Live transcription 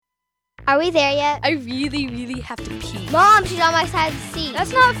Are we there yet? I really, really have to pee. Mom, she's on my side of the seat.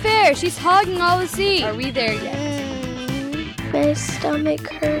 That's not fair. She's hogging all the seat. Are we there yet? My stomach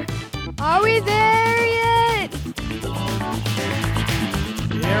hurts. Are we there yet?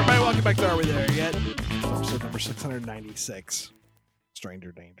 Yeah, everybody, welcome back to Are We There Yet? Episode number 696,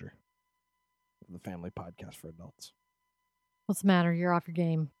 Stranger Danger, the family podcast for adults. What's the matter? You're off your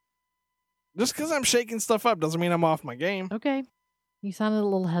game. Just because I'm shaking stuff up doesn't mean I'm off my game. Okay. You sounded a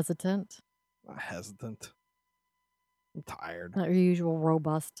little hesitant. Not hesitant. I'm tired. Not your usual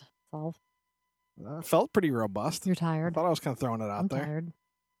robust self. I felt pretty robust. You're I tired. thought I was kind of throwing it out I'm there. tired.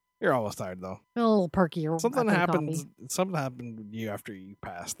 You're almost tired, though. Feel a little perkier. Something after the happened. coffee. Something happened with you after you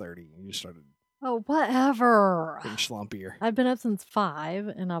passed 30. You just started Oh, whatever. getting slumpier. I've been up since 5,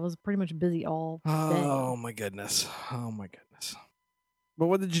 and I was pretty much busy all day. Oh, my goodness. Oh, my goodness. But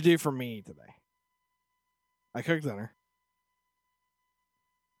what did you do for me today? I cooked dinner.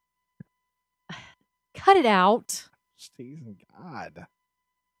 Cut it out. Just teasing God.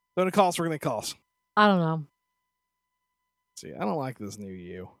 So to calls, we're going to calls. I don't know. See, I don't like this new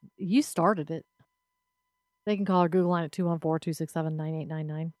you. You started it. They can call our Google line at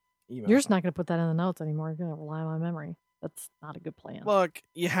 214-267-9899. Email. You're just not going to put that in the notes anymore. You're going to rely on my memory. That's not a good plan. Look,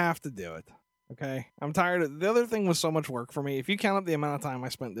 you have to do it. Okay? I'm tired of the other thing was so much work for me. If you count up the amount of time I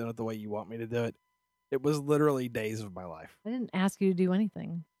spent doing it the way you want me to do it, it was literally days of my life. I didn't ask you to do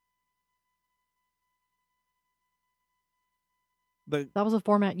anything. That was a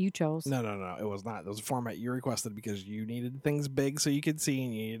format you chose. No, it was not. It was a format you requested because you needed things big so you could see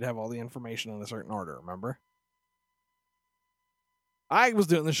and you needed to have all the information in a certain order, remember? I was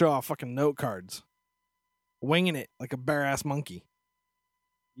doing the show off fucking note cards. Winging it like a bare-ass monkey.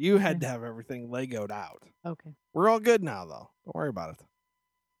 You had to have everything Legoed out. Okay. We're all good now, though. Don't worry about it.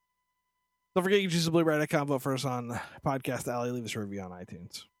 Don't forget you choose the blueberry.com. Vote for us on Podcast Alley. Leave us a review on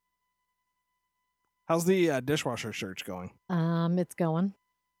iTunes. How's the dishwasher search going? It's going.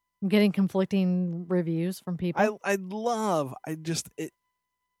 I'm getting conflicting reviews from people. It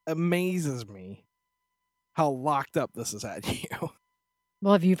amazes me how locked up this has had you.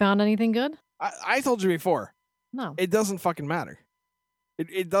 Well, have you found anything good? I told you before. No. It doesn't fucking matter.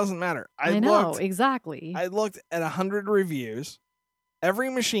 It doesn't matter. I know, exactly. I looked at 100 reviews. Every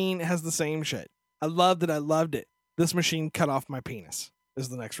machine has the same shit. I loved it. This machine cut off my penis. Is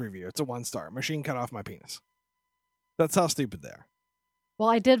the next review. It's a 1-star. Machine cut off my penis. That's how stupid they are. Well,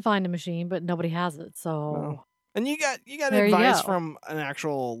 I did find a machine, but nobody has it, so... No. And you got There you advice go. from an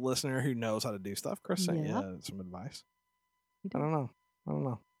actual listener who knows how to do stuff. Chris sent Yeah. you some advice. You I did. don't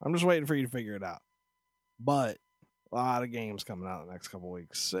know. I'm just waiting for you to figure it out. But a lot of games coming out in the next couple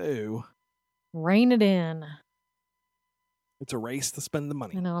weeks. So Rein it in. it's a race to spend the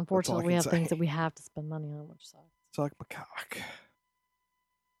money. You know, unfortunately, we have things that say. we have to spend money on, which sucks. Suck my cock.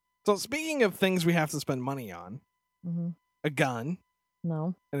 So speaking of things we have to spend money on, Mm-hmm. a gun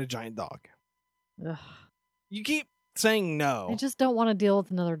No. and a giant dog. Ugh. You keep saying no. I just don't want to deal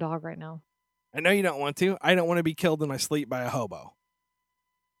with another dog right now. I know you don't want to. I don't want to be killed in my sleep by a hobo.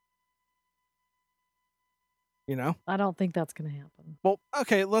 You know? I don't think that's going to happen. Well,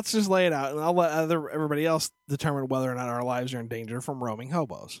 okay, let's just lay it out, and I'll let everybody else determine whether or not our lives are in danger from roaming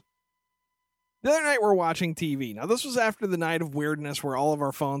hobos. The other night, we're watching TV. Now, this was after the night of weirdness where all of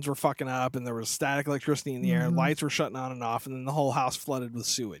our phones were fucking up, and there was static electricity in the air, Mhm. lights were shutting on and off, and then the whole house flooded with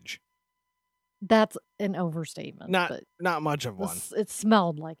sewage. That's an overstatement. but Not much of one. it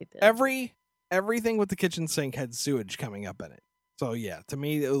smelled like it did. Everything with the kitchen sink had sewage coming up in it. So, yeah, to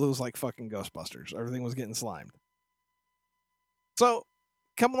me, it was like fucking Ghostbusters. Everything was getting slimed. So,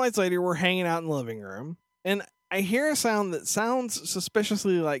 a couple nights later, we're hanging out in the living room, and I hear a sound that sounds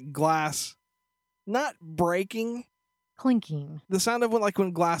suspiciously like glass, not breaking, Clinking. the sound of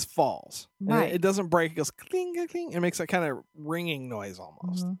when glass falls. And Right. it doesn't break, it goes cling, cling, cling. It makes that kind of ringing noise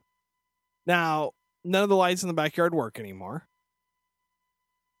almost. Mhm. Now, none of the lights in the backyard work anymore.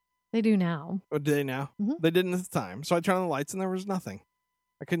 They do now. Or do they now? Mhm. They didn't at the time. So I turned on the lights and there was nothing.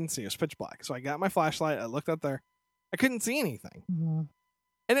 I couldn't see. It was pitch black. So I got my flashlight. I looked up there. I couldn't see anything. Mhm.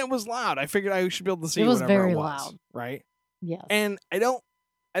 And it was loud. I figured I should be able to see It was whatever very it was. loud. Right? Yes. And I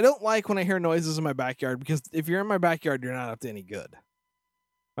don't like when I hear noises in my backyard because if you're in my backyard, you're not up to any good.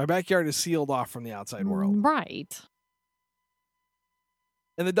 My backyard is sealed off from the outside world. Right.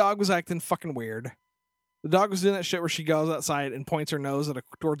 And the dog was acting fucking weird. The dog was doing that shit where she goes outside and points her nose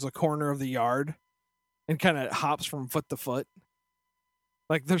towards the corner of the yard and kind of hops from foot to foot.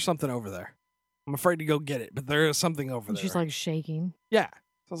 Like there's something over there. I'm afraid to go get it, but there is something over And there. she's like shaking. Yeah.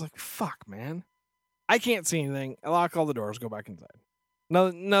 So I was like, fuck, man. I can't see anything. I lock all the doors, go back inside. No,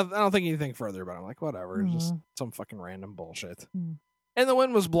 I don't think anything further about it. I'm like, whatever. It's just some fucking random bullshit. Mm. And the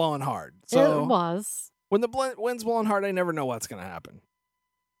wind was blowing hard. So It was. when the wind's blowing hard, I never know what's going to happen.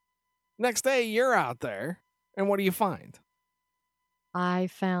 Next day, you're out there, and what do you find? I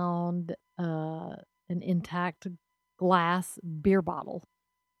found an intact glass beer bottle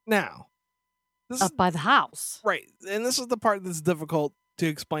Now, this up by the house. right, and this is the part that's difficult to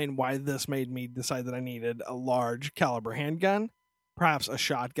explain why this made me decide that I needed a large caliber handgun, perhaps a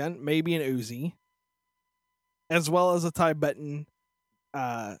shotgun, maybe an Uzi, as well as a Tibetan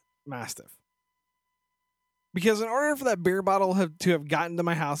Mastiff. Because in order for that beer bottle to have gotten to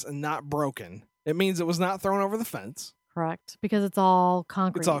my house and not broken, it means it was not thrown over the fence. Correct. Because it's all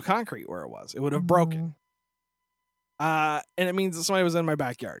concrete. It's all concrete where it was. It would have broken. And it means that somebody was in my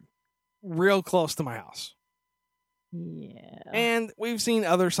backyard, real close to my house. Yeah. And we've seen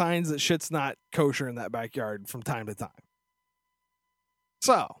other signs that shit's not kosher in that backyard from time to time.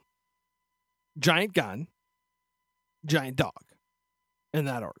 So, giant gun, giant dog, in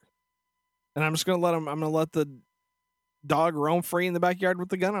that order. And I'm just going to let the dog roam free in the backyard with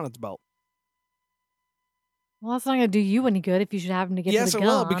the gun on its belt. Well, that's not going to do you any good if you should happen to get Yes, to the it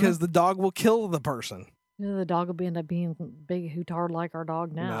gun. will, because the dog will kill the person. The dog will end up being big hootard like our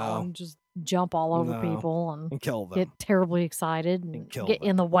dog now No. and just jump all over No. people and Kill them. get terribly excited and kill get them.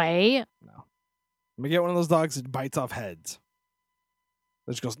 in the way. No. Let me get one of those dogs that bites off heads.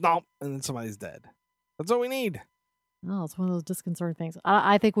 That just goes, nope, and then somebody's dead. That's what we need. Oh, it's one of those disconcerting things.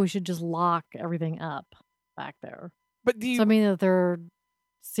 I think we should just lock everything up back there. But do you... So I mean that they're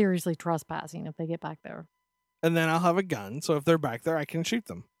seriously trespassing if they get back there. And then I'll have a gun, so if they're back there, I can shoot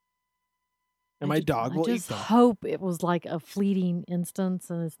them. And my dog will I eat just them. hope it was like a fleeting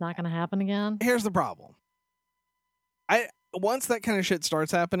instance and it's not going to happen again. Here's the problem. Once that kind of shit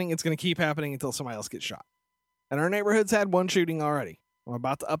starts happening, it's going to keep happening until somebody else gets shot. And our neighborhood's had one shooting already. I'm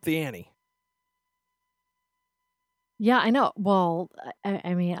about to up the ante. Yeah, I know. Well,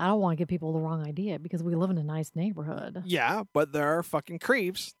 I mean, I don't want to give people the wrong idea because we live in a nice neighborhood. Yeah, but there are fucking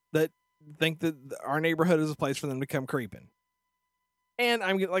creeps that think that our neighborhood is a place for them to come creeping. And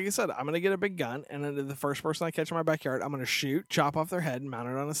like I said, I'm going to get a big gun, and then the first person I catch in my backyard, I'm going to shoot, chop off their head, and mount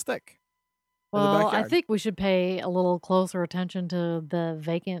it on a stick. Well, I think we should pay a little closer attention to the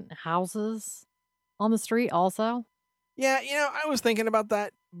vacant houses on the street also. Yeah, I was thinking about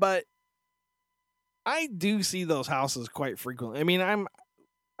that, but I do see those houses quite frequently. I mean,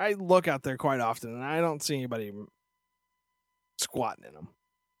 I look out there quite often, and I don't see anybody squatting in them.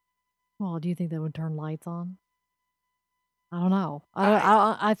 Well, do you think they would turn lights on? I don't know.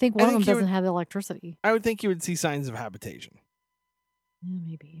 I think one of them doesn't have the electricity. I would think you would see signs of habitation. Yeah,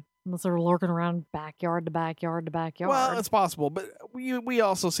 maybe. Unless they're lurking around backyard to backyard to backyard. Well, it's possible, but we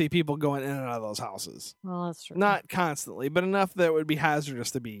also see people going in and out of those houses. Well, that's true. Not constantly, but enough that it would be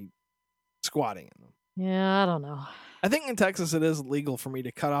hazardous to be squatting in them. Yeah, I don't know. I think in Texas it is legal for me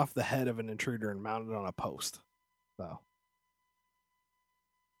to cut off the head of an intruder and mount it on a post. So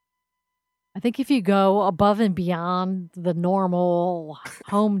I think if you go above and beyond the normal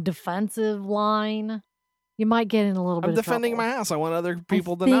home defensive line, you might get in a little bit I'm of defending trouble. my house. I want other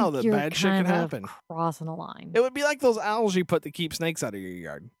people to know that bad shit can happen. Crossing a line. It would be like those owls you put to keep snakes out of your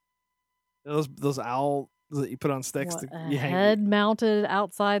yard. Those owls that you put on sticks. You hang head mounted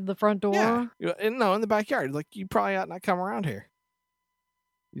outside the front door? Yeah. No, in the backyard. Like, you probably ought not come around here.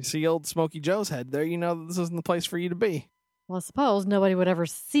 You see old Smokey Joe's head there, you know that this isn't the place for you to be. Well, I suppose nobody would ever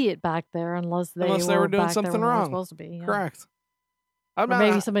see it back there unless they were doing back something there when they were wrong. supposed to be. Yeah. Correct. Or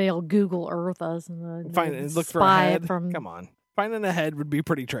maybe somebody will Google Earth us and find and look for a head. Come on. Finding a head would be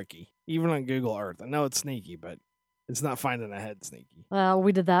pretty tricky, even on Google Earth. I know it's sneaky, but it's not finding a head sneaky.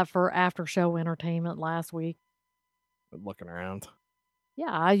 We did that for after show entertainment last week. Looking around. Yeah,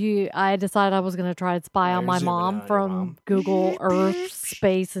 I decided I was going to try to spy on my mom from Google Earth,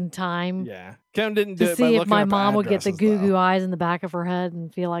 space, and time. Yeah. Kim didn't do to it see by if my mom would get the addresses, goo eyes in the back of her head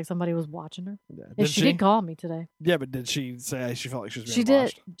and feel like somebody was watching her. Yeah. And she did call me today. Yeah, but did she say she felt like she was being She did.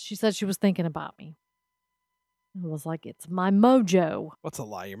 watched? She said she was thinking about me. I was like, it's my mojo. What's a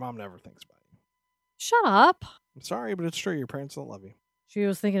lie? Your mom never thinks about you. Shut up. I'm sorry, but it's true. Your parents don't love you. She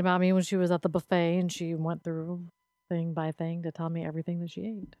was thinking about me when she was at the buffet and she went through thing by thing to tell me everything that she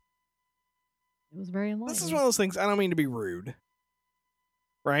ate. It was very enlightening. This is one of those things, I don't mean to be rude,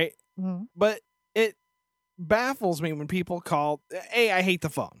 right? Mm-hmm. But it baffles me when people call, hey, I hate the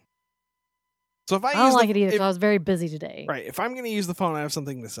phone. So if I don't like it either because I was very busy today. Right. If I'm going to use the phone, I have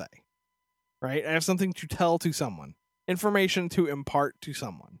something to say. Right? I have something to tell to someone. Information to impart to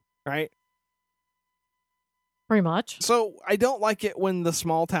someone. Right? Pretty much. So I don't like it when the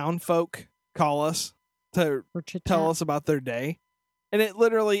small town folk call us to tell us about their day. And it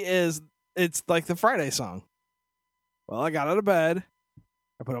literally is, it's like the Friday song. Well, I got out of bed.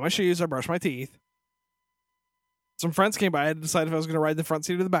 I put on my shoes. I brushed my teeth. Some friends came by. I had to decide if I was going to ride the front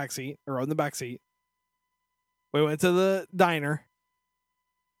seat or the back seat. I rode in the back seat. We went to the diner.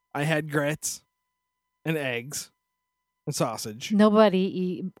 I had grits and eggs and sausage.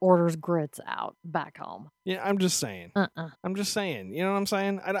 Nobody orders grits out back home. Yeah, I'm just saying. I'm just saying. You know what I'm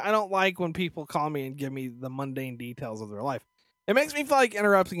saying? I don't like when people call me and give me the mundane details of their life. It makes me feel like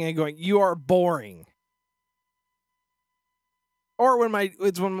interrupting and going, "You are boring." Or when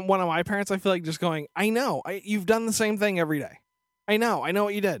one of my parents, I feel like just going, "I know, you've done the same thing every day. I know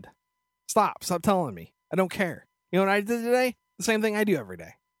what you did. Stop telling me. I don't care. You know what I did today? The same thing I do every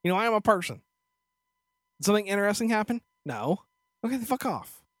day. You know, I am a person. Did something interesting happen? No. Okay, the fuck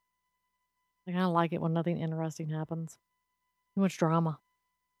off." I kind of like it when nothing interesting happens. Too much drama.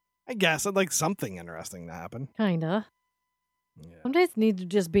 I guess I'd like something interesting to happen. Kinda. Yeah. Some days need to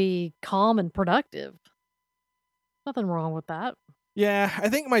just be calm and productive. Nothing wrong with that. Yeah, I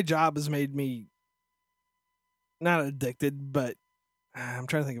think my job has made me not addicted, but I'm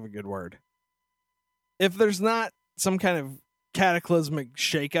trying to think of a good word. If there's not some kind of cataclysmic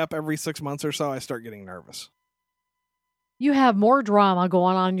shakeup every 6 months or so, I start getting nervous. You have more drama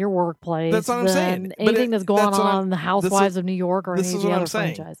going on in your workplace That's what I'm saying. than anything that's going on in the Housewives of New York or any of the other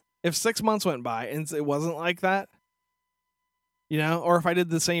franchise. If 6 months went by and it wasn't like that, you know, or if I did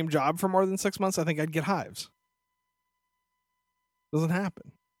the same job for more than 6 months, I think I'd get hives. Doesn't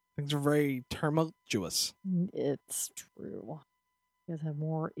happen. Things are very tumultuous. It's true. You guys have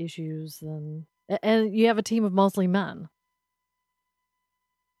more issues than... And you have a team of mostly men.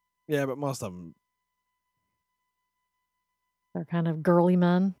 Yeah, but most of them... They're kind of girly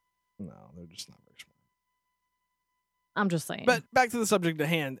men. No, they're just not very smart. I'm just saying. But back to the subject at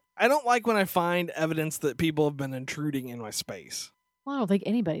hand. I don't like when I find evidence that people have been intruding in my space. Well, I don't think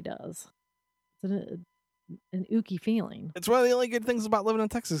anybody does. It's an ooky feeling. It's one of the only good things about living in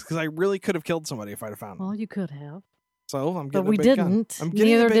Texas, because I really could have killed somebody if I'd have found them. Well, you could have. So I'm getting But we a big didn't. gun. I'm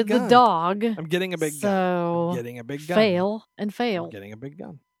getting Neither a big did gun. the dog. I'm getting a big gun. So I'm getting a big gun. fail and fail. I'm getting a big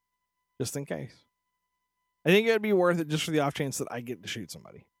gun. Just in case. I think it would be worth it just for the off chance that I get to shoot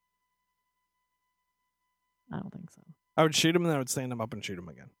somebody. I don't think so. I would shoot him and then I would stand him up and shoot him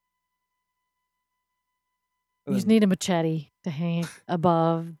again. You just need a machete to hang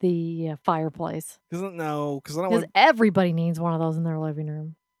above the fireplace. Because I don't Because want. everybody needs one of those in their living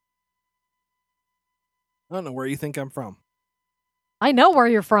room. I don't know where you think I'm from. I know where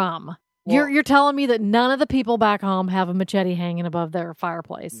you're from. Well, You're telling me that none of the people back home have a machete hanging above their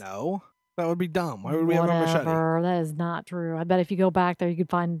fireplace. No, that would be dumb. Why would we have a machete? That is not true. I bet if you go back there, you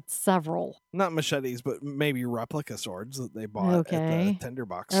could find several. Not machetes, but maybe replica swords that they bought at the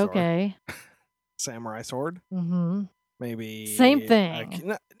tinderbox store. Okay. Samurai sword. Mm-hmm. Maybe same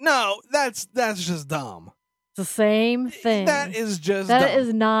thing. No, that's just dumb. It's the same thing. That is just that dumb.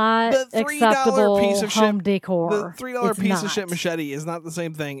 is not the $3 acceptable piece of home shit, decor. The $3 It's piece not. of shit machete is not the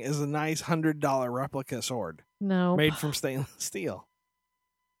same thing as a nice $100 replica sword. No. Made from stainless steel.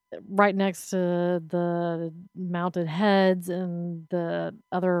 Right next to the mounted heads and the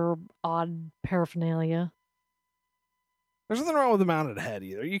other odd paraphernalia. There's nothing wrong with the mounted head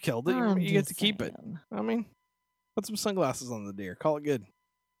either. You killed it. You get to keep it. saying. I mean, put some sunglasses on the deer. Call it good.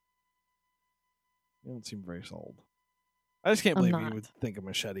 You don't seem very sold. I just can't believe you would think a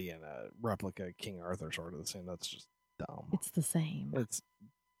machete and a replica King Arthur sword are the same. That's just dumb. It's the same. It's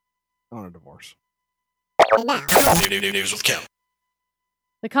on a divorce. News with Kim.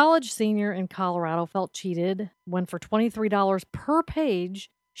 The college senior in Colorado felt cheated when for $23 per page,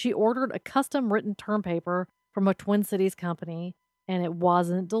 she ordered a custom written term paper from a Twin Cities company and it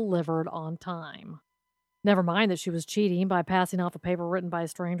wasn't delivered on time. Never mind that she was cheating by passing off a paper written by a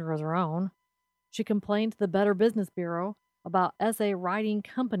stranger as her own. She complained to the Better Business Bureau about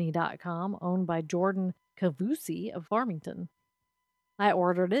essayWritingCompany.com, owned by Jordan Cavusi of Farmington. I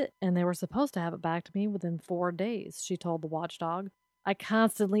ordered it, and they were supposed to have it back to me within 4 days, she told the watchdog. I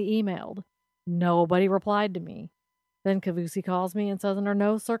constantly emailed. Nobody replied to me. Then Cavusi calls me and says under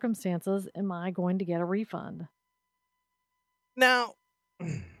no circumstances am I going to get a refund. Now...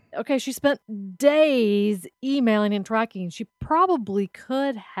 Okay, she spent days emailing and tracking. She probably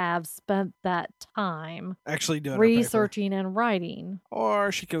could have spent that time actually doing researching and writing.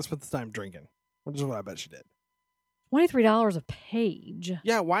 Or she could have spent the time drinking, which is what I bet she did. $23 a page.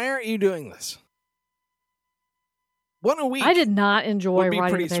 Yeah, why aren't you doing this? One a week. I did not enjoy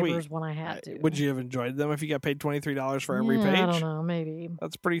writing papers sweet. when I had to. Would you have enjoyed them if you got paid $23 for every page? I don't know, maybe.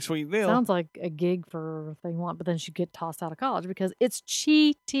 That's a pretty sweet deal. Sounds like a gig for if they want, but then she'd get tossed out of college because it's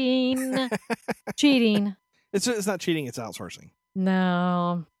cheating. Cheating. It's not cheating, it's outsourcing.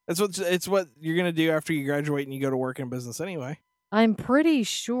 No. It's what you're gonna do after you graduate and you go to work in business anyway. I'm pretty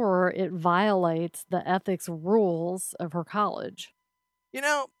sure it violates the ethics rules of her college. You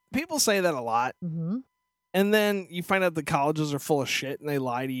know, people say that a lot, Mm-hmm. and then you find out the colleges are full of shit and they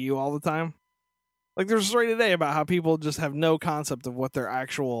lie to you all the time. Like, there's a story today about how people just have no concept of what their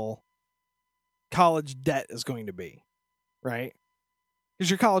actual college debt is going to be, right? Because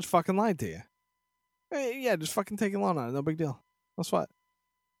your college fucking lied to you. Hey, yeah, just fucking take a loan on it. No big deal. No sweat.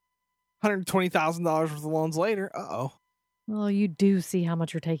 $120,000 worth of loans later. Uh-oh. Well, you do see how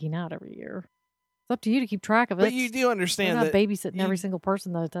much you're taking out every year. It's up to you to keep track of it. But you do understand You're not that babysitting every single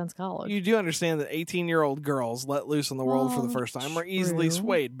person that attends college. you do understand that 18-year-old girls let loose in the world for the first time are easily true.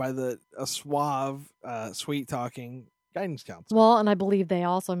 swayed by a suave, sweet-talking guidance counselor. Well, and I believe they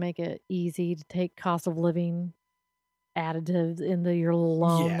also make it easy to take cost of living additives into your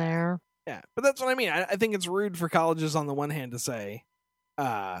loan Yeah. there. Yeah, but that's what I mean. I think it's rude for colleges on the one hand to say,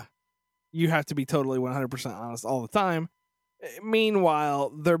 you have to be totally 100% honest all the time.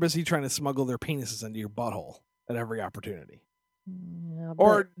 Meanwhile, they're busy trying to smuggle their penises into your butthole at every opportunity. Yeah,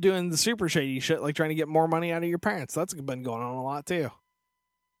 Or doing the super shady shit like trying to get more money out of your parents. That's been going on a lot too.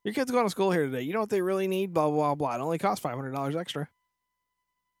 Your kid's going to school here today. You know what they really need? Blah, blah, blah. It only costs $500 extra.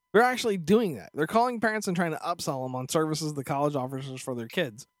 They're actually doing that. They're calling parents and trying to upsell them on services the college offers for their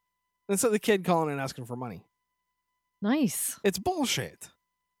kids. Instead of the kid calling and asking for money. nice. It's bullshit.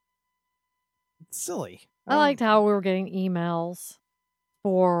 It's silly. I liked how we were getting emails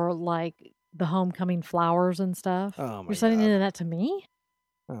for like the homecoming flowers and stuff. Oh my You're sending God. that to me?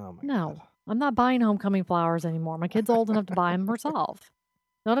 Oh my No, God. I'm not buying homecoming flowers anymore. My kid's old enough to buy them herself.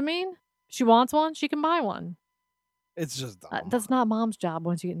 Know what I mean? If she wants one, she can buy one. It's just dumb. That's not mom's job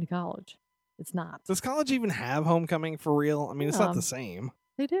once you get into college. It's not. Does college even have homecoming for real? I mean, it's not the same.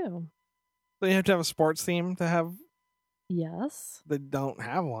 They do. So you have to have a sports team to have. Yes. They don't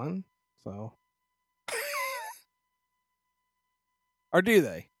have one, so. Or do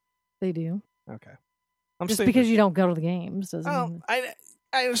they? They do. Okay. I'm Just safe because with you don't go to the games doesn't Oh, mean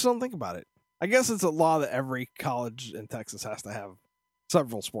I just don't think about it. I guess it's a law that every college in Texas has to have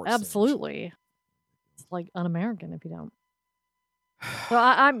several sports teams. absolutely. It's like un-American if you don't. So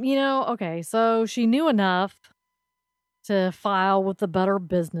I'm, okay. So she knew enough to file with the Better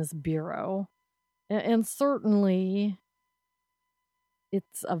Business Bureau, and certainly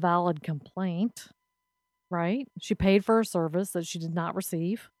it's a valid complaint, right? She paid for a service that she did not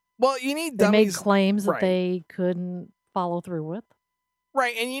receive. Well, you need They made dummies. claims that right. they couldn't follow through with.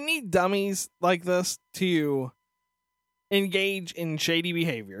 Right, and you need dummies like this to engage in shady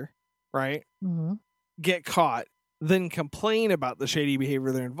behavior, right? Mm-hmm. Get caught, then complain about the shady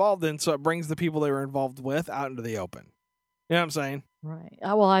behavior they're involved in, so it brings the people they were involved with out into the open. You know what I'm saying? Right.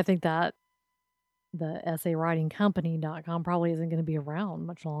 Well, I think that the essay-writing-company.com probably isn't going to be around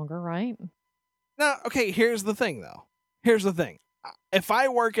much longer, right? Now, okay, here's the thing, though. Here's the thing. If I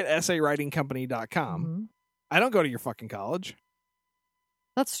work at essay-writing-company.com, Mhm. I don't go to your fucking college.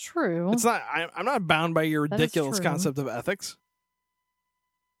 That's true. It's not. I'm not bound by your That is ridiculous true. concept of ethics.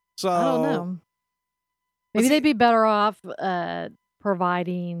 So I don't know. Maybe they'd be better off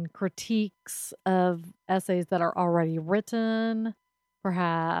providing critiques of essays that are already written,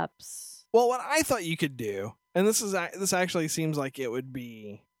 perhaps. Well, what I thought you could do, and this actually seems like it would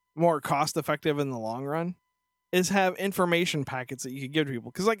be more cost effective in the long run, is have information packets that you could give to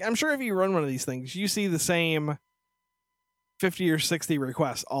people. Because, like, I'm sure if you run one of these things, you see the same 50 or 60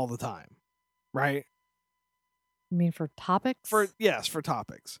 requests all the time, right? You mean for topics? For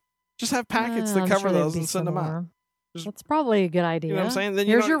topics. Just have packets that I'm cover sure they'd those be and send them out. similar. Just- That's probably a good idea. You know what I'm saying? Then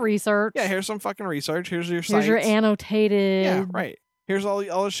you here's don't- your research. Yeah, here's some fucking research. Here's your sites. Here's your annotated. Yeah, right. Here's all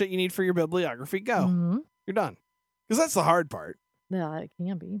the shit you need for your bibliography. Go. Mhm. You're done. Because that's the hard part. Yeah, it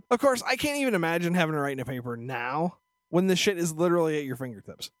can be. Of course, I can't even imagine having to write in a paper now when the shit is literally at your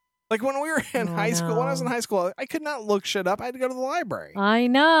fingertips. Like when we were in Oh, high school, when I was in no. high school, I could not look shit up. I had to go to the library. I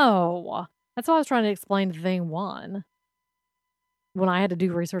know. That's what I was trying to explain to thing one. When I had to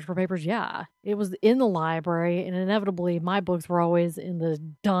do research for papers, yeah, it was in the library, and inevitably my books were always in the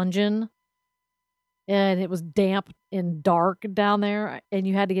dungeon, and it was damp and dark down there, and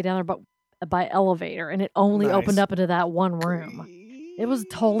you had to get down there by elevator, and it only Nice. opened up into that one room. It was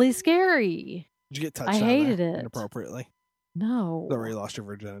totally scary. Did you get touched I on hated there it. inappropriately? No, Is that where you lost your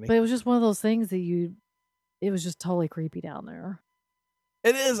virginity? but it was just one of those things that it was just totally creepy down there.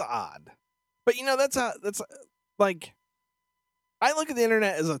 It is odd. But that's like, I look at the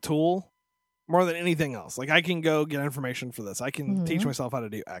internet as a tool more than anything else. Like, I can go get information for this. I can teach Mhm. myself how to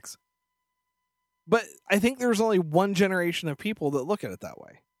do X. But I think there's only one generation of people that look at it that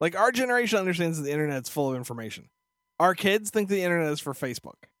way. Like, our generation understands that the internet's full of information. Our kids think the internet is for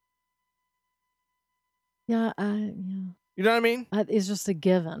Facebook. Yeah, You know what I mean? That is just a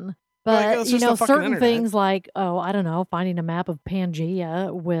given. Like, But, it's just the fucking certain internet. things like, I don't know, finding a map of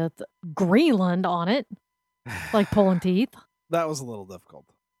Pangea with Greenland on it, like pulling teeth. That was a little difficult.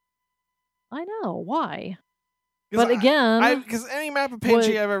 I know. Why? 'Cause But again, because any map of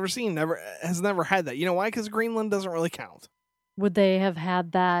Pangea I've ever seen has never had that. You know why? Because Greenland doesn't really count. would they have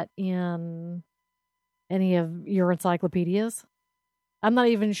had that in any of your encyclopedias? I'm not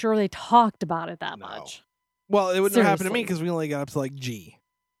even sure they talked about it that No. much. Well, it wouldn't have happened to me Seriously. because we only got up to like G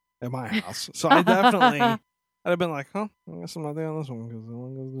at my house. So I'd have been like, huh, I guess I'm not there on this one because it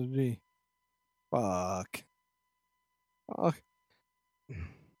only goes to G. Fuck. All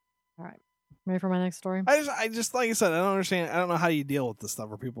right. Ready for my next story? I just, like I said, I don't understand. I don't know how you deal with this stuff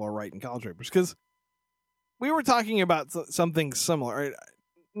where people are writing college papers because we were talking about something similar, right?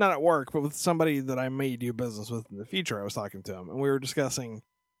 Not at work, but with somebody that I may do business with in the future. I was talking to him, and we were discussing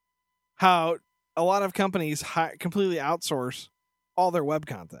how a lot of companies completely outsource all their web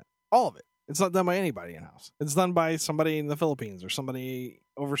content, all of it. It's not done by anybody in-house. It's done by somebody in the Philippines or somebody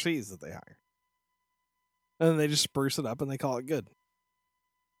overseas that they hire. And then they just spruce it up and they call it good.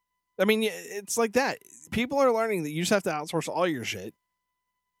 I mean, it's like that. People are learning that you just have to outsource all your shit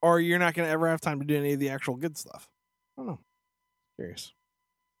or you're not going to ever have time to do any of the actual good stuff. I don't know. Curious.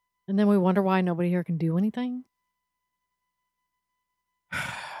 And then we wonder why nobody here can do anything?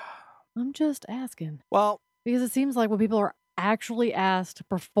 I'm just asking. Well, because it seems like when people are actually asked to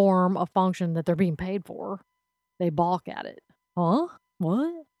perform a function that they're being paid for, they balk at it. Huh?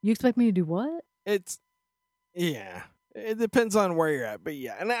 What? You expect me to do what? Yeah. It depends on where you're at. But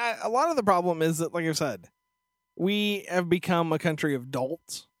yeah. And a lot of the problem is that, like I said, we have become a country of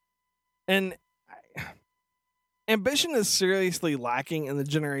dolts. And ambition is seriously lacking in the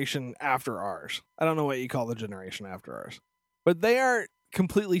generation after ours. I don't know what you call the generation after ours. But they are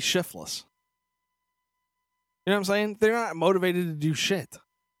completely shiftless. You know what I'm saying? They're not motivated to do shit.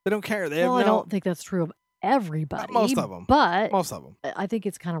 They don't care. I don't think that's true of everybody. Most of them. But most of them. I think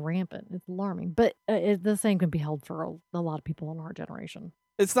it's kind of rampant. It's alarming. But the same can be held for a lot of people in our generation.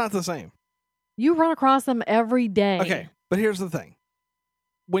 It's not the same. You run across them every day. Okay, but here's the thing.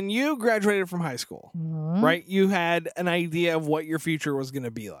 When you graduated from high school, right, you had an idea of what your future was going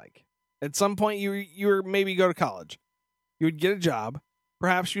to be like. At some point, you were maybe go to college. You would get a job.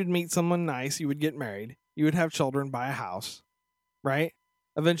 Perhaps you'd meet someone nice. You would get married. You would have children, buy a house, right?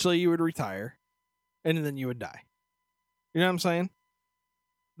 Eventually, you would retire, and then you would die. You know what I'm saying?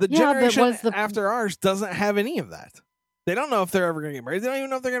 The generation after ours doesn't have any of that. They don't know if they're ever going to get married. They don't even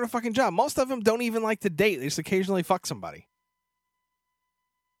know if they're going to fucking job. Most of them don't even like to date. They just occasionally fuck somebody.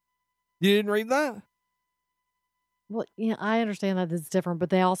 You didn't read that? Well, yeah, I understand that it's different, but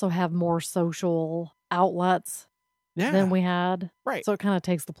they also have more social outlets than we had. Right. So it kind of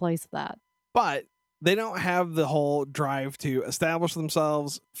takes the place of that. But they don't have the whole drive to establish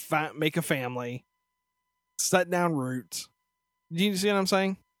themselves, make a family, set down roots. Do you see what I'm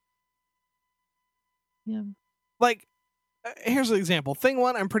saying? Yeah. Like, here's an example. Thing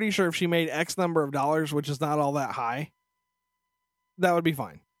one, I'm pretty sure if she made X number of dollars, which is not all that high, that would be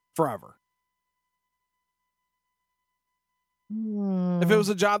fine. Forever. If it was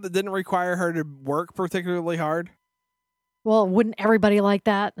a job that didn't require her to work particularly hard. Well, wouldn't everybody like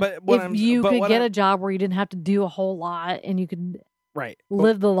that? But if you could get a job where you didn't have to do a whole lot and you could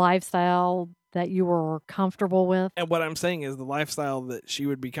live the lifestyle that you were comfortable with. And what I'm saying is the lifestyle that she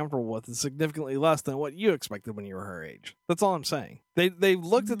would be comfortable with is significantly less than what you expected when you were her age. That's all I'm saying. They've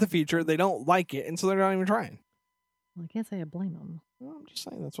looked at the future, they don't like it, and so they're not even trying. Well, I can't say I blame them. Well, I'm just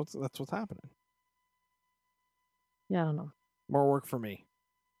saying that's what's happening. Yeah, I don't know. More work for me.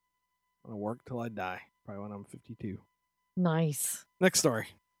 I'm gonna work till I die. Probably when I'm 52. Nice. Next story.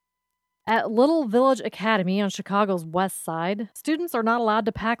 At Little Village Academy on Chicago's west side, students are not allowed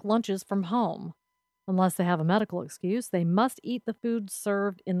to pack lunches from home. Unless they have a medical excuse, they must eat the food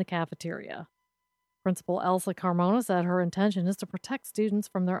served in the cafeteria. Principal Elsa Carmona said her intention is to protect students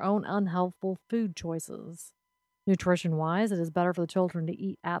from their own unhealthful food choices. Nutrition-wise, it is better for the children to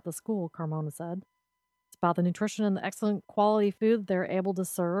eat at the school, Carmona said. It's about the nutrition and the excellent quality food they're able to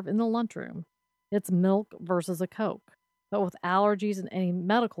serve in the lunchroom. It's milk versus a Coke. But with allergies and any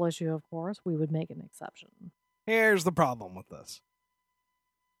medical issue, of course, we would make an exception. Here's the problem with this.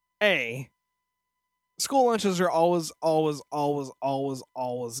 A, school lunches are always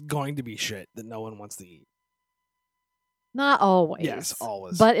going to be shit that no one wants to eat. Not always. Yes,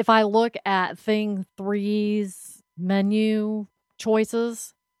 always. But if I look at Thing 3's menu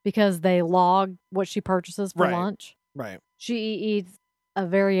choices, because they log what she purchases for lunch, she eats a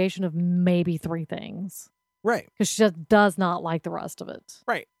variation of maybe 3 things. Right. Because she just does not like the rest of it.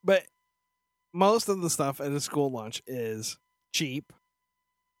 Right. But most of the stuff at a school lunch is cheap,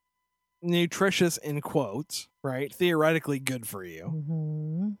 nutritious in quotes, right? Theoretically good for you.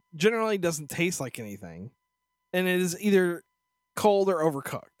 Mm-hmm. Generally doesn't taste like anything, and it is either cold or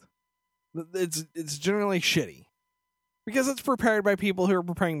overcooked. It's generally shitty because it's prepared by people who are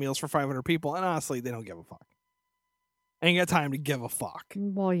preparing meals for 500 people, and honestly, they don't give a fuck. Ain't got time to give a fuck.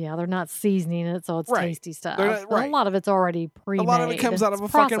 Well, yeah, they're not seasoning it, so it's Right. tasty stuff. Not, right. A lot of it's already pre-made. A lot of it comes out of a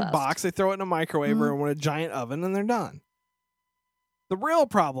fucking processed. box. They throw it in a microwave or in a giant oven, and they're done. The real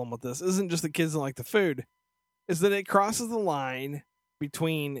problem with this isn't just that kids don't like the food, is that it crosses the line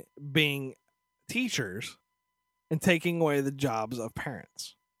between being teachers and taking away the jobs of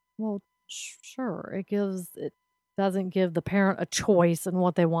parents. Well, sure. It doesn't give the parent a choice in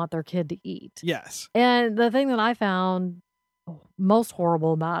what they want their kid to eat. Yes. And the thing that I found most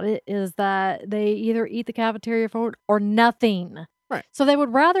horrible about it is that they either eat the cafeteria food or nothing. Right. So they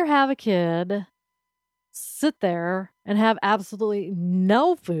would rather have a kid sit there and have absolutely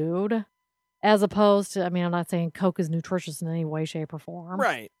no food as opposed to, I mean, I'm not saying Coke is nutritious in any way, shape, or form.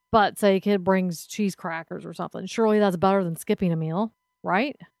 Right. But say a kid brings cheese crackers or something. Surely that's better than skipping a meal,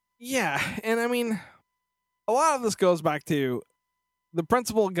 right? Yeah. And I mean, a lot of this goes back to the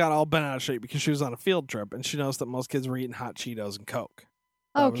principal got all bent out of shape because she was on a field trip and she noticed that most kids were eating hot Cheetos and Coke.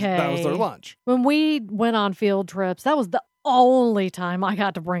 That was their lunch. When we went on field trips, that was the only time I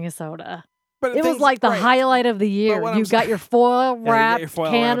got to bring a soda. But It was like the highlight of the year. You got your foil wrapped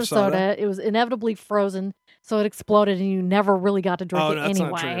can of soda. It was inevitably frozen, so it exploded and you never really got to drink it that's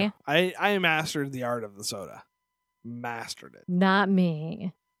anyway. Not true. I mastered the art of the soda. Mastered it. Not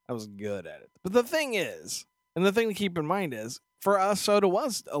me. I was good at it. But the thing is, and the thing to keep in mind is, for us, soda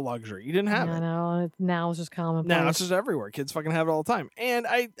was a luxury. You didn't have it. I know. Now it's just commonplace. Now it's just everywhere. Kids fucking have it all the time. And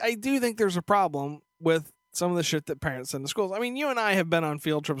I do think there's a problem with some of the shit that parents send to schools. I mean, you and I have been on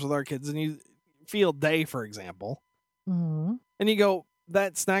field trips with our kids, and you field day, for example, Mm-hmm. and you go,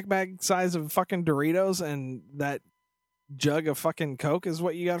 that snack bag size of fucking Doritos and that jug of fucking Coke is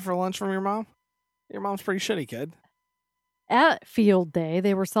what you got for lunch from your mom? Your mom's pretty shitty, kid. At field day,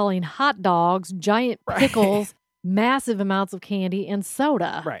 they were selling hot dogs, giant pickles, massive amounts of candy, and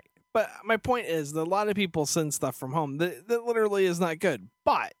soda. Right. But my point is that a lot of people send stuff from home that literally is not good.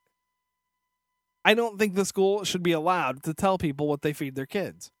 But I don't think the school should be allowed to tell people what they feed their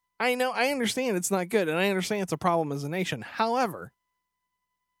kids. I understand it's not good, and I understand it's a problem as a nation. However,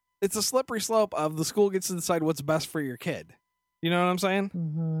 it's a slippery slope of the school gets to decide what's best for your kid. You know what I'm saying?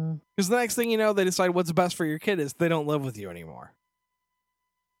 Mm-hmm. Because the next thing you know, they decide what's best for your kid is they don't live with you anymore.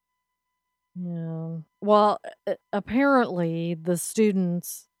 Yeah. Well, apparently the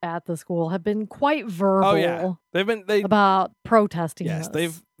students at the school have been quite verbal. Oh yeah, they've about protesting. Yes,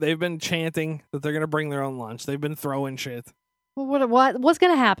 this. they've been chanting that they're going to bring their own lunch. They've been throwing shit. Well, what's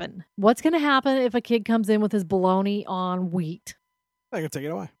going to happen? What's going to happen if a kid comes in with his bologna on wheat? They can take it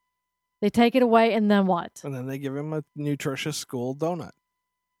away. They take it away, and then what? And then they give him a nutritious school donut.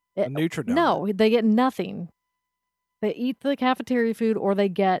 A Nutri-donut. No, they get nothing. They eat the cafeteria food, or they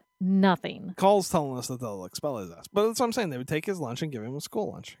get nothing. Cole's telling us that they'll expel his ass. But that's what I'm saying. They would take his lunch and give him a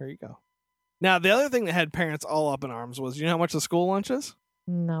school lunch. Here you go. Now, the other thing that had parents all up in arms was, you know how much the school lunch is?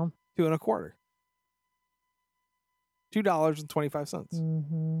 No. $2.25.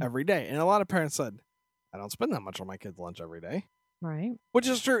 $2.25 every day. And a lot of parents said, I don't spend that much on my kid's lunch every day. Right. Which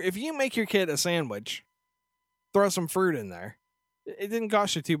is true. If you make your kid a sandwich, throw some fruit in there, it didn't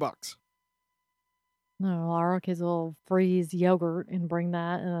cost you $2. No, our kids will freeze yogurt and bring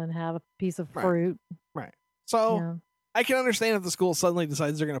that and then have a piece of fruit. Right. So I can understand if the school suddenly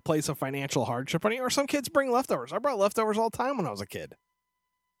decides they're going to place a financial hardship on you, or some kids bring leftovers. I brought leftovers all the time when I was a kid.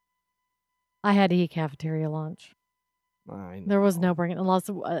 I had to eat cafeteria lunch. There was no bringing, unless,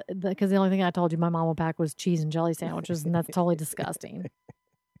 because the only thing I told you my mom would pack was cheese and jelly sandwiches, and that's totally disgusting.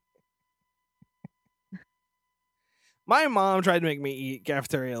 My mom tried to make me eat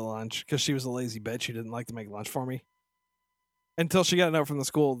cafeteria lunch because she was a lazy bitch. She didn't like to make lunch for me. Until she got a note from the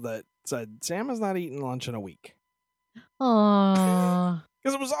school that said, Sam is not eating lunch in a week. Aww.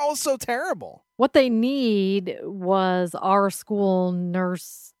 Because it was all so terrible. What they need was our school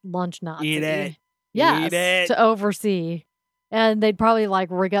nurse lunch Nazi. Eat it. Yes, Eat it. to oversee. And they'd probably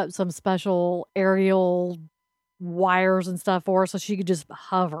rig up some special aerial wires and stuff for her so she could just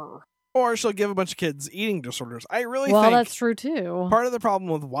hover. Or she'll give a bunch of kids eating disorders. I really think that's true too. Part of the problem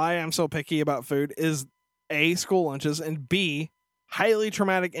with why I'm so picky about food is A, school lunches, and B, highly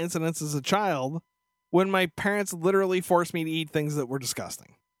traumatic incidents as a child when my parents literally forced me to eat things that were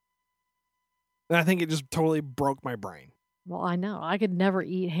disgusting. And I think it just totally broke my brain. Well, I know. I could never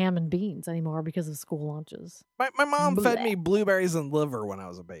eat ham and beans anymore because of school lunches. My mom fed Blech. me blueberries and liver when I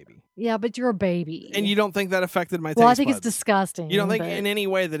was a baby. Yeah, but you're a baby. And you don't think that affected my taste Well, buds? I think it's disgusting. You don't think but in any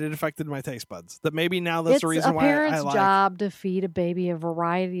way that it affected my taste buds? That maybe now that's it's the reason a why I parent's like... job to feed a baby a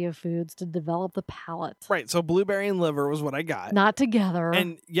variety of foods to develop the palate. Right, so blueberry and liver was what I got. Not together.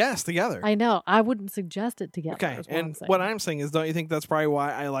 And yes, together. I know. I wouldn't suggest it together. Okay, is and I'm what I'm saying is, don't you think that's probably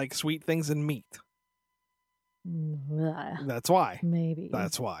why I like sweet things and meat? Blech. That's why. Maybe.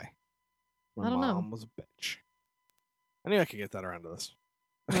 That's why. My I don't know. mom was a bitch. I knew I could get that around to this.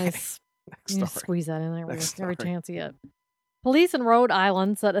 Nice. Next You story. squeeze that in there Next every story. chance you get. Police in Rhode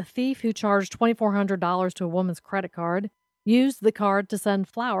Island said a thief who charged $2,400 to a woman's credit card used the card to send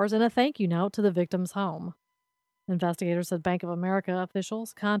flowers and a thank you note to the victim's home. Investigators said Bank of America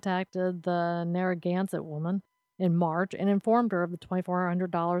officials contacted the Narragansett woman in March and informed her of the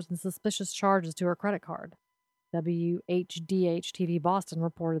 $2,400 in suspicious charges to her credit card. WHDH TV Boston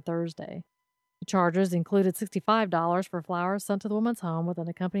reported Thursday. The charges included $65 for flowers sent to the woman's home with an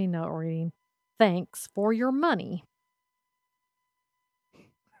accompanying note reading, "Thanks for your money."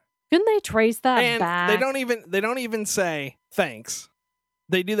 Couldn't they trace that And back? they don't even say thanks.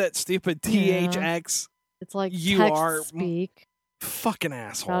 They do that stupid Yeah. THX It's like you text are speak. fucking That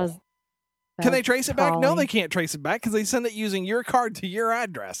was- asshole. Can they trace it back? No, probably- they can't trace it back because they send it using your card to your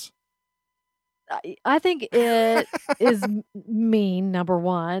address. I think it is mean, number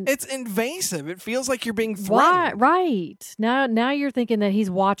one. It's invasive. It feels like you're being Why? threatened. Right. Now you're thinking that he's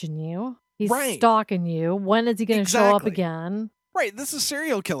watching you. He's Right. stalking you. When is he going to show up Exactly. again? Right, this is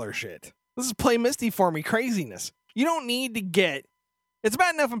serial killer shit. This is play Misty for me craziness. You don't need to get... It's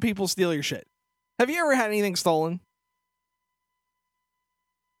bad enough when people steal your shit. Have you ever had anything stolen?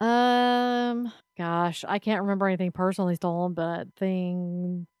 Gosh, I can't remember anything personally stolen, but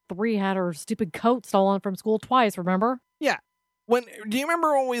thing 3 had her stupid coat stolen from school twice, remember? Do you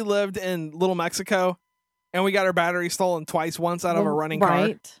remember when we lived in Little Mexico and we got our battery stolen twice, once out of a running car?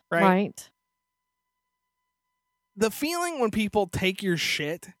 Right? Right. The feeling when people take your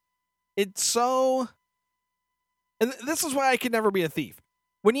shit, it's so... And this is why I could never be a thief.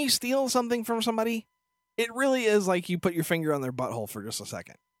 When you steal something from somebody, it really is like you put your finger on their butthole for just a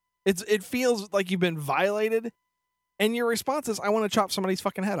second. It feels like you've been violated, and your response is, I want to chop somebody's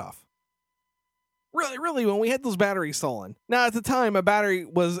fucking head off. Really, when we had those batteries stolen. Now, at the time, a battery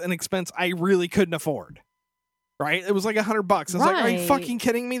was an expense I really couldn't afford. Right? It was like $100. It's like, are you Right. fucking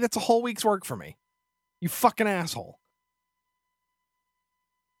kidding me? That's a whole week's work for me. You fucking asshole.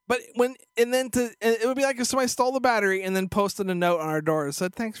 But it would be like if somebody stole the battery and then posted a note on our door that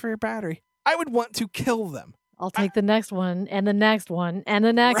said, "Thanks for your battery." I would want to kill them. I'll take the next one and the next one and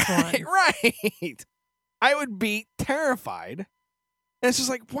the next Right, one. right. I would be terrified. And it's just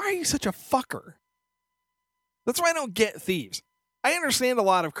like, why are you such a fucker? That's why I don't get thieves. I understand a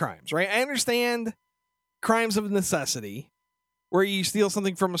lot of crimes, right? I understand crimes of necessity where you steal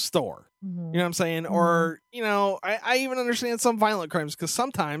something from a store. Mhm. You know what I'm saying? Or, I even understand some violent crimes because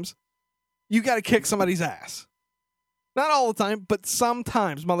sometimes you got to kick somebody's ass. Not all the time, but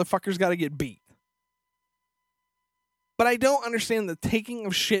sometimes motherfuckers got to get beat. But I don't understand the taking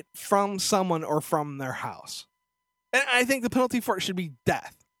of shit from someone or from their house. And I think the penalty for it should be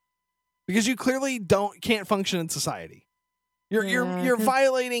death. Because you clearly can't function in society. You're Yeah, 'cause-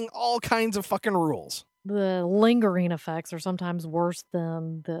 violating all kinds of fucking rules. The lingering effects are sometimes worse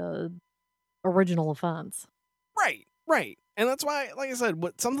than the original offense. Right. And that's why, like I said,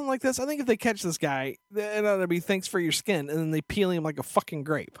 with something like this, I think if they catch this guy, it ought to be thanks for your skin, and then they peel him like a fucking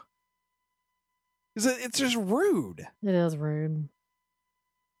grape. Because it's just rude. It is rude.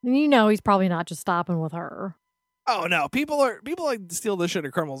 And he's probably not just stopping with her. Oh no, people like to steal this shit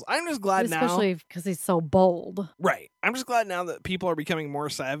of criminals. I'm just glad Especially because he's so bold. Right. I'm just glad now that people are becoming more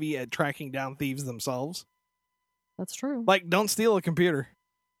savvy at tracking down thieves themselves. That's true. Like, don't steal a computer.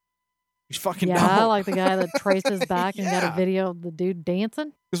 Just fucking Yeah, don't. like the guy that traced his back and got Yeah. a video of the dude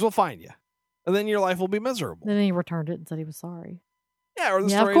dancing. Because we'll find you. And then your life will be miserable. Then he returned it and said he was sorry. Yeah, or the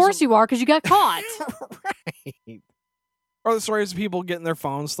Yeah, of stories course you are because you got caught. Right. Or the stories of people getting their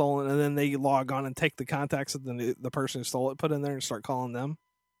phones stolen and then they log on and take the contacts of the person who stole it, put in there and start calling them.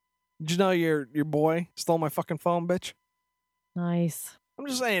 Did you know your boy stole my fucking phone, bitch? Nice. I'm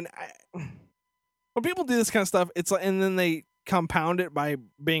just saying, when people do this kind of stuff, it's like, and then they compound it by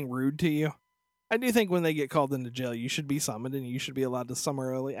being rude to you. I do think when they get called into jail, you should be summoned and you should be allowed to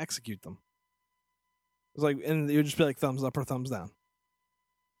summarily execute them. It's like, and it would just be like thumbs up or thumbs down.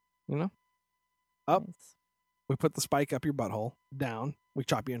 You know? Up. Nice. We put the spike up your butthole. Down, we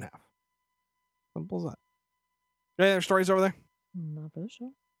chop you in half. Simple as that. Any other stories over there? Not for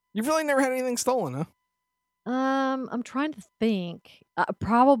sure. You've really never had anything stolen, huh? I'm trying to think.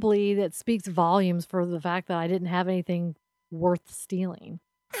 Probably that speaks volumes for the fact that I didn't have anything worth stealing.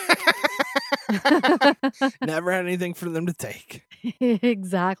 Never had anything for them to take.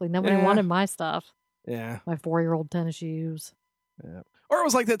 Exactly. Nobody Yeah. wanted my stuff. Yeah. My 4-year-old tennis shoes. Yeah. Or it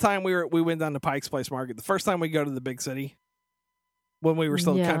was like that time we went down to Pike's Place Market. The first time we go to the big city when we were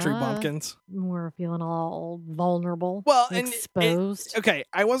still country Yeah. bumpkins. We're feeling all vulnerable. Well, and exposed. okay,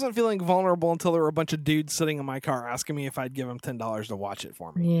 I wasn't feeling vulnerable until there were a bunch of dudes sitting in my car asking me if I'd give them $10 to watch it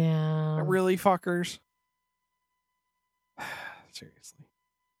for me. Yeah. Really, fuckers? Seriously.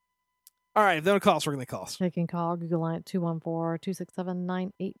 All right, if they want to call us, we're going to call us. They can call Google line at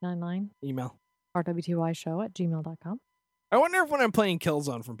 214-267-9899. Email. rwtyshow@gmail.com. I wonder if when I'm playing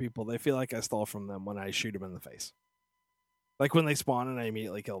Killzone from people, they feel like I stole from them when I shoot them in the face. Like when they spawn and I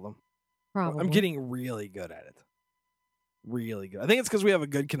immediately kill them. Probably. I'm getting really good at it. Really good. I think it's because we have a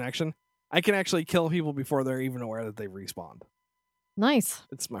good connection. I can actually kill people before they're even aware that they've respawned. Nice.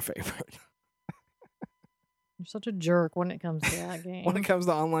 It's my favorite. You're such a jerk when it comes to that game. When it comes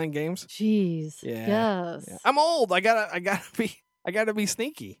to online games. Jeez. Yeah. Yes. Yeah. I'm old. I gotta be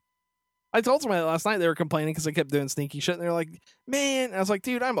sneaky. I told somebody last night they were complaining because I kept doing sneaky shit, and they're like, "Man," I was like,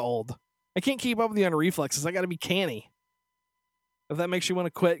 "Dude, I'm old. I can't keep up with you on reflexes. I gotta be canny." If that makes you want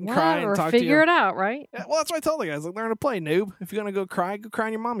to quit and cry and or talk to you. figure it out, right? Yeah, well, that's what I told the guys. Like, learn to play, noob. If you're gonna go cry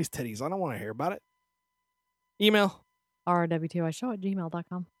on your mommy's titties. I don't want to hear about it. Email.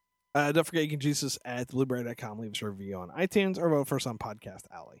 rwtyshow@gmail.com. Don't forget you can juice us at blueberry.com. Leave us a review on iTunes or vote for us on Podcast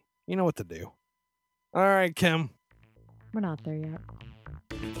Alley. You know what to do. All right, Kim. We're not there yet.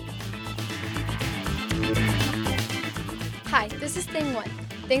 Hi, this is Thing One.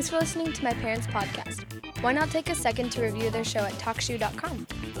 Thanks for listening to my parents' podcast. Why not take a second to review their show at talkshoe.com?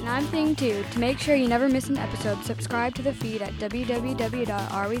 And I'm Thing 2. To make sure you never miss an episode, subscribe to the feed at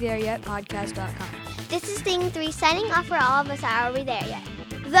www.arewethereyetpodcast.com. This is Thing 3 signing off for all of us at Are We There Yet?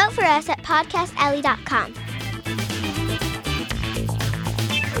 Vote for us at podcastalley.com.